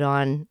put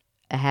on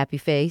a happy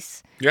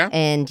face. Yeah.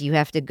 And you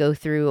have to go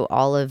through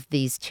all of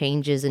these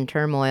changes and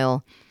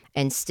turmoil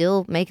and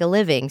still make a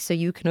living so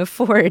you can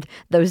afford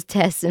those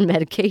tests and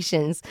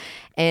medications.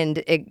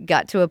 And it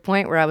got to a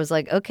point where I was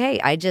like, okay,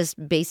 I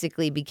just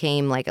basically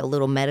became like a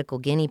little medical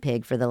guinea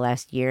pig for the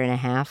last year and a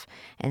half,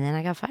 and then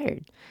I got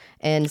fired.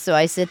 And so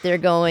I sit there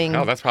going,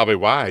 oh, that's probably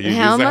why you use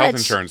the health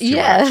insurance too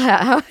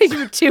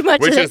much. Too much.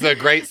 Which is a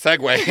great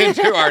segue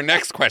into our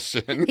next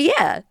question.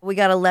 Yeah. We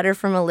got a letter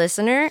from a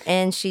listener,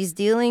 and she's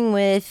dealing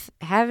with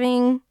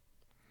having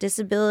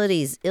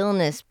disabilities,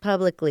 illness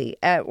publicly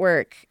at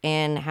work,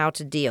 and how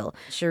to deal.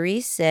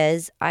 Charisse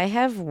says, I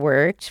have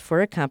worked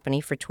for a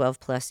company for 12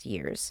 plus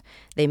years.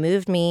 They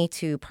moved me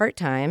to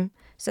part-time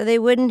so they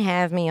wouldn't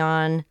have me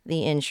on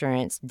the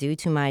insurance due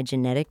to my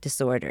genetic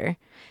disorder.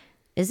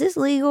 Is this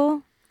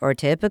legal or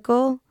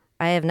typical?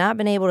 I have not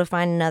been able to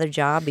find another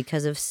job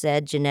because of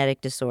said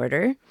genetic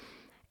disorder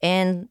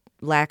and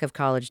lack of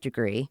college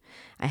degree.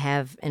 I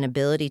have an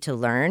ability to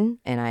learn,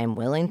 and I am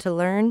willing to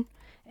learn.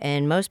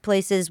 And most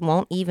places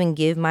won't even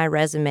give my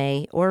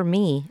resume or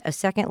me a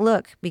second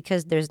look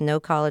because there's no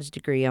college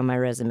degree on my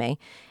resume.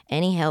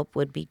 Any help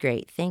would be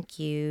great. Thank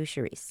you,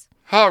 Charisse.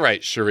 All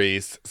right,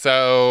 Charisse.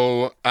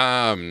 So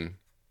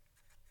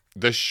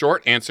the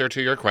short answer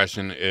to your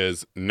question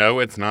is no,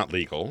 it's not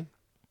legal.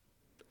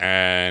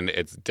 And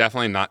it's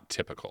definitely not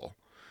typical.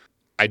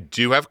 I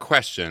do have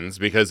questions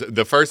because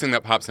the first thing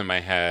that pops in my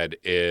head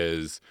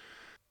is,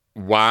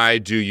 why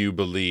do you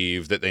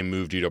believe that they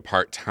moved you to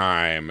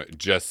part-time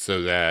just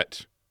so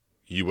that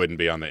you wouldn't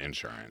be on the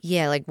insurance?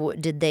 Yeah, like,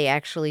 did they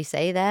actually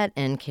say that?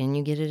 And can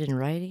you get it in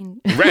writing?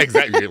 Right,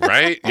 exactly,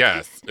 right?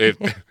 Yes.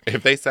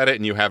 If they said it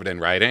and you have it in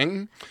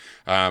writing,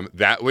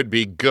 that would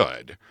be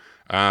good.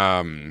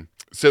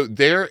 So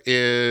there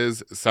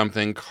is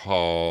something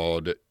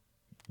called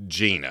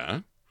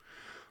GINA,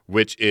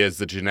 which is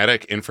the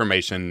Genetic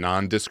Information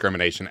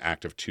Non-Discrimination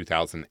Act of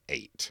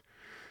 2008.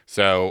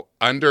 So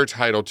under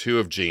Title II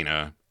of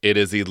GINA, it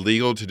is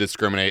illegal to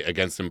discriminate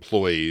against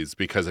employees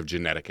because of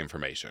genetic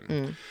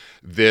information.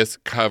 This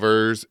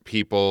covers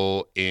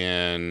people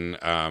in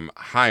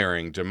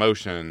hiring,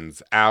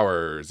 demotions,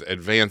 hours,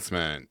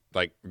 advancement,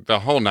 like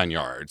the whole 9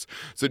 yards.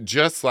 So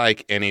just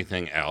like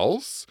anything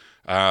else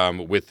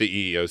with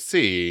the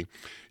EEOC,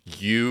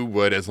 you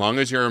would, as long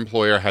as your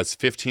employer has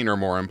 15 or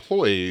more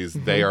employees,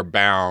 they are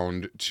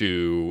bound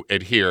to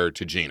adhere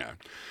to GINA.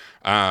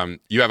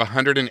 You have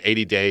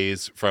 180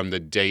 days from the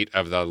date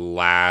of the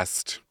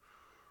last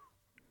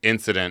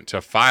incident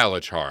to file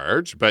a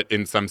charge, but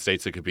in some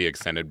states it could be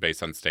extended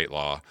based on state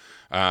law.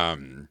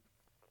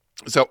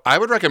 So I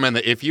would recommend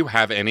that if you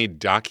have any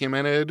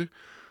documented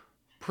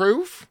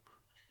proof,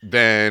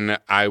 then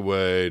I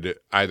would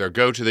either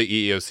go to the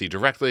EEOC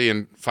directly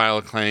and file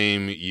a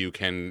claim. You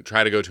can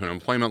try to go to an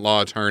employment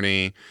law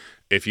attorney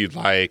if you'd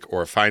like,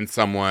 or find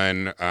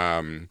someone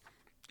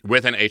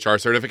with an HR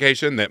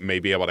certification that may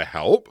be able to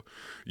help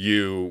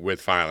you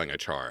with filing a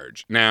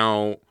charge.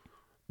 Now,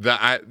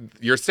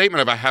 your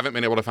statement of I haven't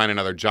been able to find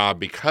another job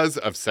because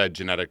of said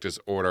genetic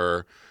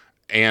disorder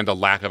and a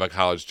lack of a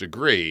college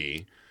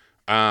degree,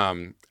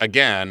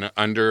 again,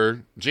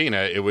 under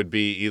GINA, it would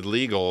be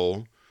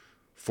illegal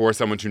for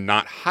someone to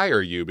not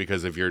hire you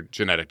because of your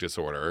genetic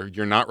disorder.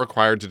 You're not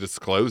required to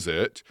disclose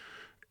it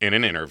in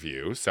an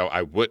interview, so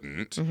I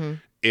wouldn't.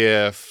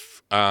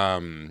 If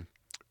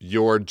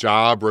your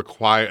job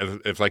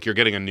if like you're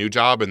getting a new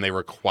job and they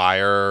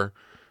require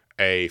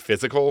a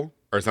physical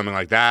or something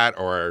like that,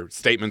 or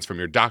statements from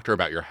your doctor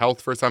about your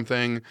health for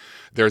something,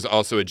 there's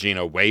also a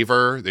GINA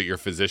waiver that your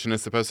physician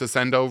is supposed to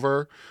send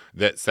over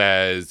that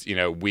says,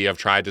 we have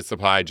tried to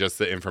supply just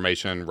the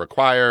information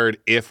required.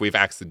 If we've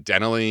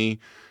accidentally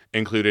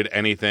included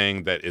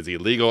anything that is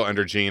illegal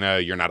under GINA,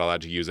 you're not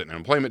allowed to use it in an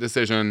employment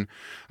decision.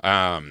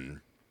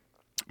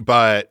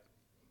 But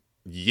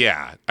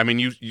yeah, I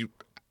mean,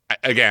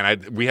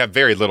 we have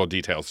very little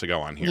details to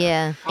go on here.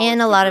 Yeah,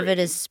 and a lot of it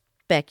is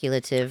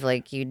speculative. So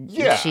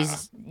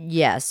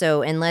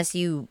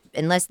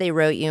unless they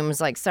wrote you and was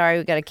like, sorry,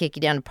 we got to kick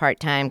you down to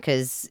part-time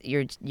because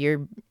your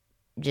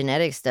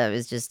genetic stuff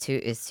is just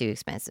too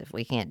expensive.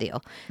 We can't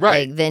deal.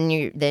 Right. Like, then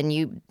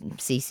you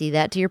CC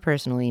that to your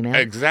personal email.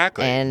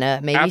 Exactly. And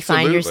maybe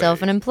Absolutely. Find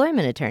yourself an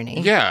employment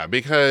attorney. Yeah,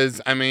 because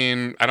I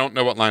mean, I don't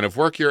know what line of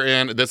work you're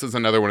in. This is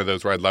another one of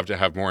those where I'd love to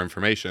have more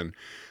information.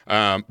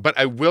 But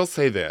I will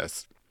say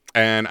this,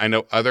 and I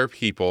know other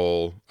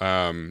people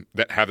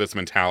that have this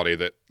mentality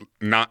that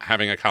not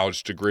having a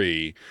college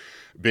degree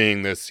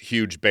being this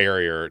huge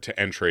barrier to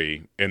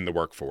entry in the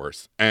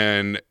workforce.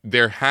 And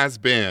there has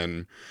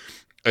been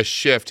a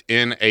shift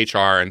in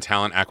HR and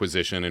talent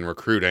acquisition and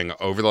recruiting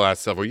over the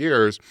last several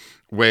years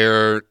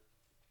where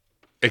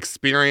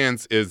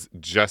experience is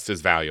just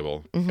as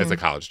valuable as a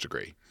college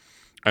degree.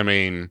 I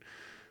mean,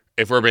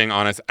 if we're being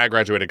honest, I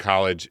graduated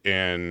college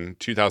in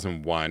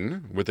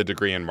 2001 with a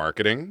degree in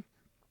marketing.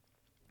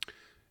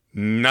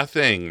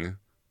 Nothing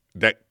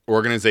that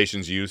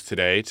organizations use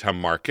today to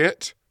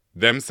market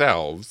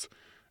themselves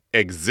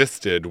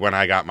existed when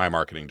I got my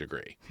marketing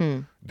degree.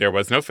 There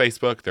was no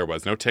Facebook, there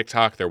was no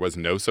TikTok, there was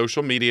no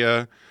social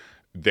media.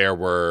 There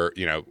were,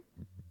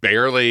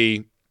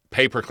 barely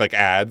pay-per-click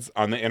ads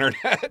on the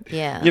internet.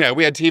 Yeah.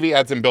 We had TV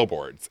ads and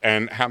billboards.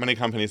 And how many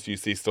companies do you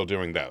see still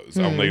doing those?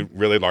 Only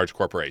really large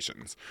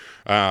corporations.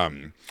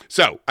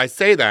 So I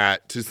say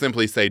that to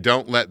simply say,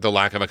 don't let the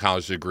lack of a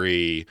college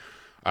degree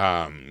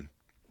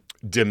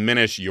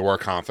diminish your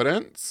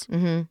confidence.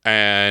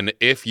 And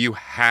if you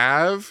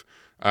have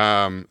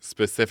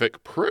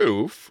specific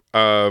proof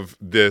of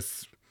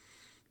this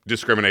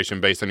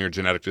discrimination based on your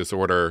genetic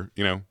disorder,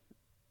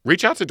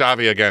 reach out to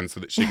Davi again so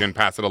that she can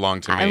pass it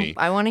along to me.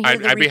 I want to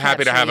hear I'd be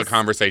happy to have a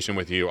conversation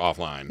with you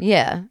offline.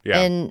 Yeah.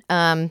 And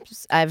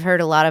I've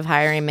heard a lot of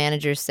hiring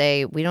managers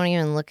say, we don't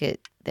even look at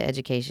the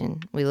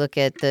education. We look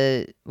at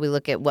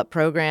what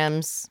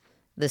programs,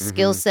 the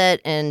skill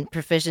set and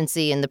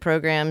proficiency in the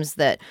programs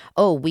that,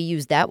 we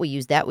use that,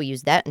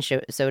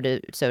 and so do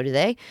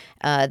they.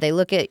 They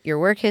look at your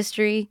work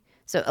history.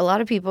 So a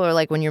lot of people are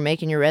like, when you're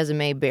making your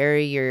resume,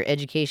 bury your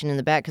education in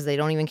the back because they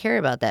don't even care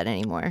about that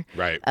anymore.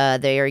 Right.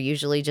 They are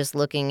usually just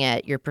looking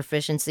at your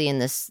proficiency in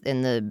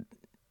the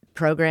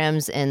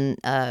programs and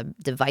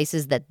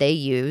devices that they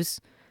use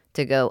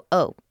to go,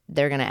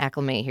 they're going to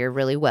acclimate here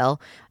really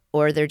well.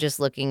 Or they're just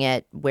looking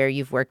at where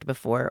you've worked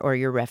before or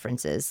your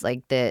references,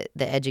 like the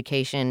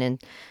education.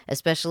 And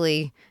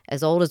especially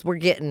as old as we're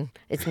getting,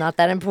 it's not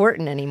that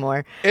important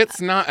anymore.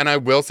 It's not. And I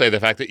will say the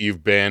fact that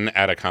you've been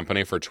at a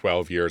company for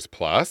 12 years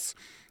plus,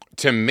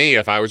 to me,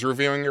 if I was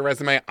reviewing your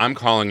resume, I'm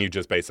calling you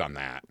just based on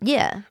that.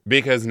 Yeah.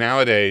 Because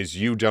nowadays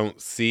you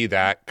don't see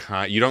that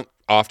you don't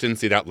often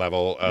see that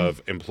level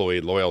of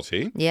employee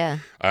loyalty. Yeah.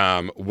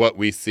 What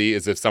we see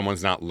is if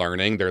someone's not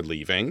learning, they're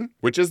leaving,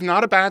 which is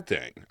not a bad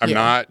thing. I'm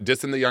not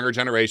dissing the younger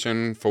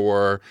generation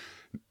for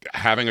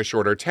having a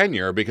shorter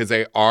tenure because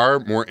they are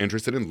more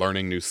interested in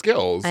learning new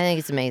skills. I think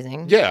it's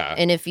amazing. Yeah.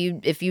 And if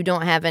you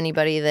don't have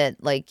anybody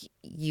that like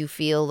you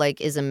feel like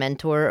is a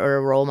mentor or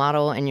a role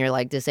model and you're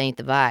like, this ain't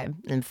the vibe,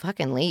 then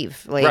fucking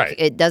leave. Like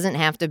It doesn't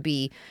have to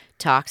be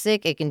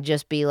toxic. It can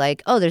just be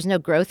like, there's no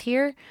growth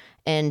here.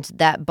 And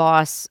that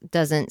boss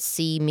doesn't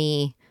see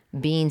me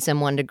being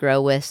someone to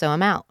grow with, so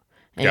I'm out.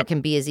 And it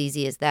can be as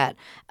easy as that.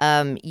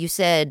 You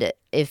said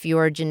if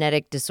your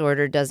genetic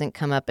disorder doesn't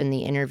come up in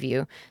the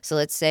interview. So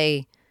let's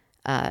say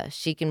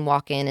she can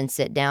walk in and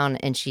sit down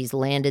and she's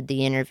landed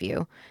the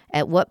interview.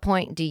 At what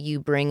point do you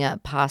bring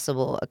up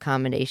possible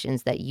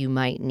accommodations that you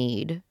might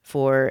need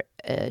for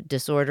a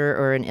disorder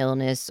or an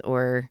illness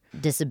or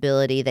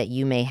disability that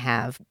you may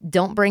have?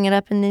 Don't bring it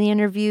up in the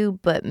interview,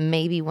 but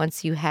maybe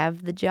once you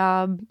have the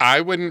job.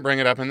 I wouldn't bring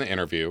it up in the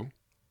interview.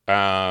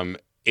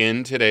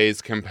 In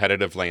today's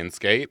competitive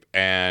landscape,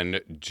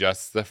 and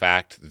just the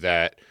fact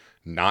that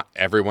not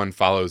everyone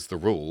follows the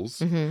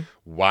rules,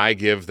 why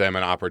give them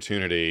an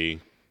opportunity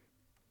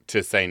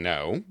to say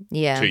no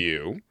to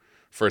you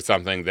for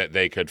something that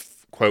they could,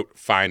 quote,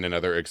 find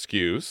another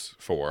excuse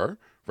for,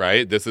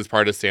 right? This is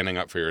part of standing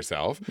up for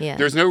yourself. Yeah.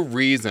 There's no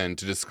reason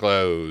to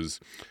disclose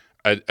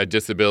a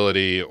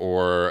disability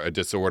or a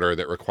disorder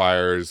that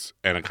requires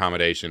an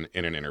accommodation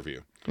in an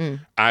interview.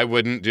 I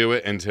wouldn't do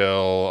it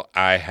until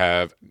I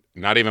have,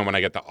 not even when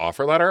I get the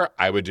offer letter,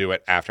 I would do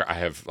it after I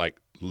have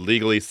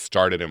legally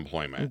started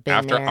employment,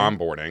 after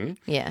onboarding.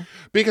 Yeah.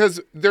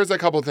 Because there's a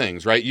couple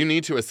things, right? You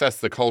need to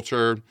assess the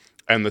culture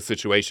and the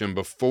situation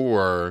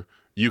before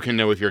you can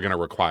know if you're going to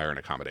require an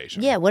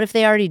accommodation. Yeah, what if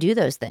they already do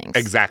those things?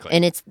 Exactly.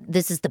 And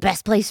this is the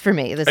best place for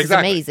me. This is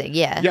amazing.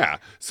 Yeah. Yeah.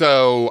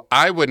 So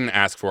I wouldn't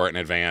ask for it in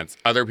advance.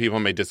 Other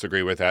people may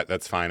disagree with that.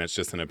 That's fine. It's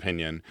just an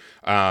opinion.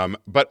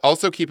 But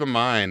also keep in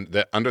mind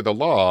that under the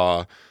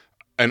law,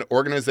 an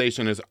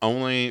organization is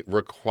only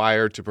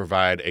required to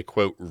provide a,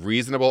 quote,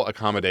 reasonable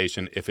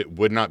accommodation if it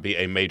would not be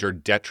a major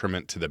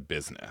detriment to the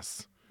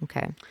business.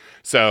 Okay.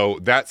 So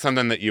that's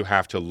something that you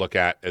have to look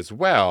at as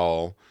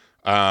well.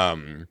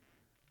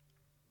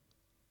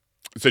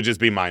 So just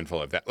be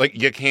mindful of that.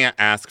 You can't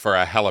ask for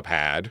a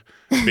helipad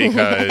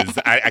because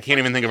I can't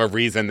even think of a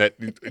reason that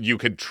you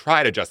could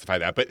try to justify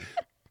that. But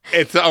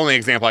it's the only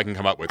example I can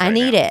come up with. I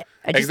need it.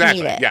 I just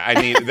need it. Yeah, I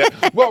need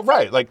that. Well,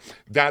 right.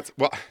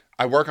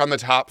 I work on the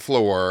top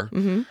floor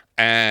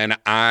and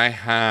I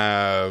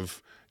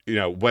have,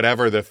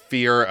 whatever the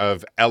fear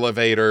of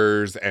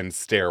elevators and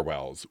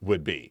stairwells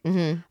would be.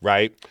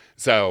 Right.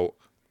 So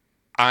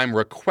I'm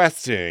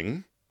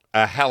requesting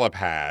a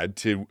helipad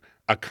to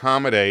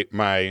accommodate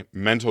my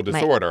mental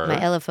disorder. My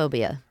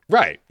allophobia.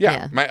 Right.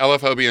 Yeah. My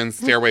allophobia and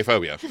stairway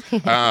phobia.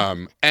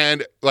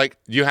 And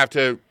you have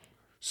to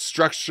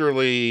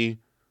structurally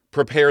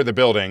prepare the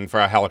building for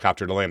a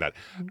helicopter to land at.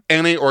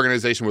 Any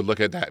organization would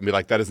look at that and be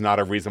like, that is not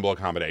a reasonable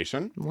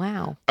accommodation.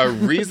 Wow. A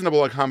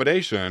reasonable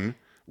accommodation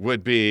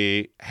would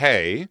be,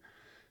 hey,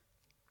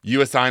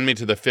 you assign me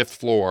to the 5th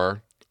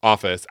floor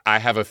office. I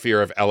have a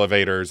fear of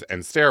elevators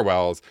and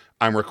stairwells.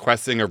 I'm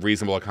requesting a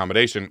reasonable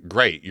accommodation.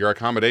 Great. Your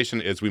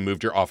accommodation is we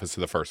moved your office to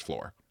the 1st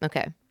floor.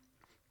 Okay.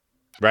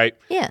 Right?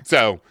 Yeah.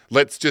 So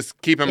let's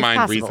just keep in mind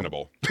possible.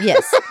 reasonable.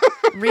 Yes.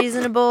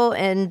 Reasonable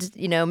and,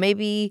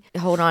 maybe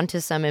hold on to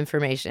some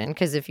information.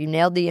 Because if you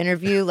nailed the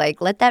interview,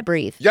 let that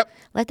breathe. Yep.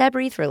 Let that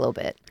breathe for a little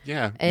bit.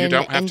 Yeah. You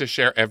don't have to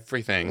share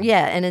everything.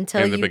 Yeah. And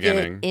until in the you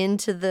beginning. get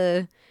into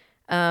the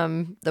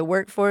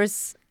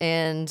workforce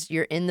and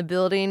you're in the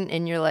building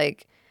and you're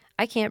like,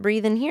 I can't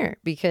breathe in here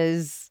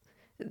because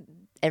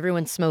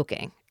everyone's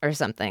smoking or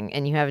something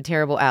and you have a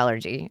terrible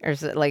allergy or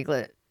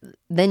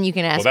then you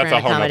can ask for an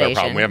accommodation. Well, that's a whole other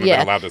problem. We haven't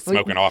been allowed to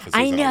smoke in offices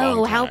I in a know.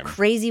 long How time.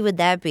 crazy would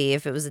that be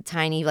if it was a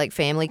tiny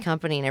family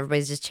company and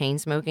everybody's just chain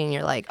smoking and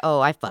you're like,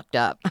 oh, I fucked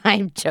up.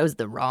 I chose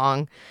the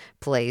wrong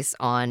place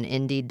on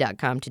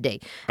Indeed.com today.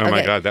 Oh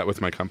my God, that was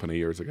my company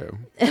years ago.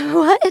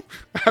 What?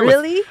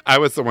 Really? I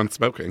was the one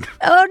smoking.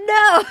 Oh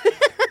no.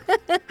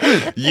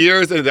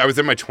 I was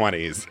in my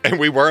 20s and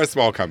we were a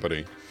small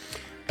company.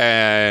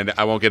 And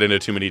I won't get into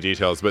too many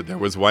details, but there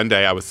was one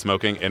day I was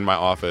smoking in my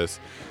office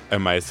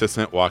and my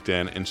assistant walked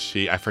in and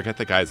I forget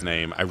the guy's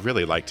name. I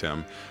really liked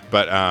him,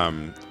 but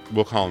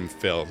we'll call him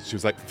Phil. She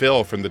was like,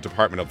 Phil from the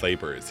Department of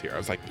Labor is here. I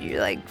was like,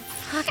 You're like,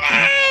 fuck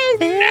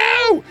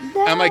no.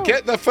 I'm like,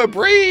 get the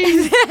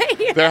Febreze.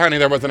 There, honey,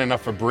 there wasn't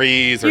enough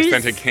Febreze or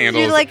scented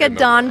candles. You're like a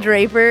Don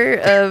Draper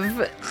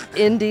of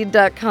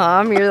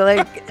Indeed.com. You're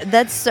like,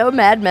 that's so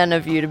Mad Men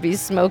of you to be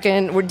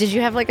smoking. Did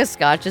you have a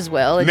scotch as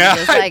well? And No, you're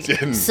just I like,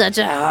 didn't. Such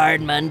a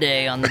hard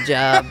Monday on the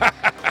job.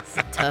 It's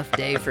a tough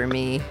day for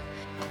me.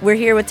 We're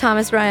here with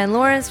Thomas Ryan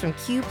Lawrence from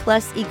Q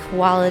Plus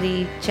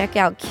Equality. Check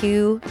out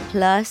Q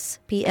Plus,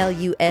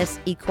 Plus,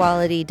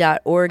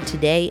 equality.org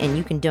today, and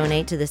you can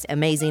donate to this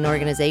amazing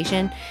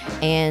organization.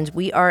 And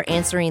we are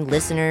answering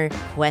listener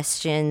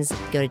questions.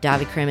 Go to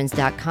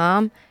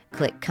DaviCrimmins.com,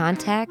 click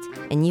contact,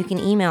 and you can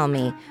email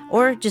me.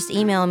 Or just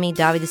email me,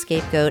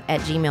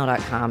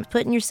 DaviTheScapegoat@gmail.com.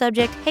 Put in your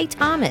subject, hey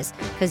Thomas,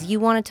 because you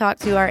want to talk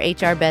to our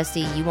HR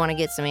bestie. You want to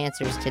get some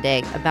answers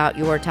today about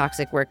your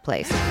toxic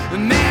workplace.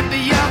 Maybe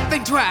you'll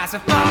think twice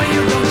before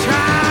you go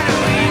try to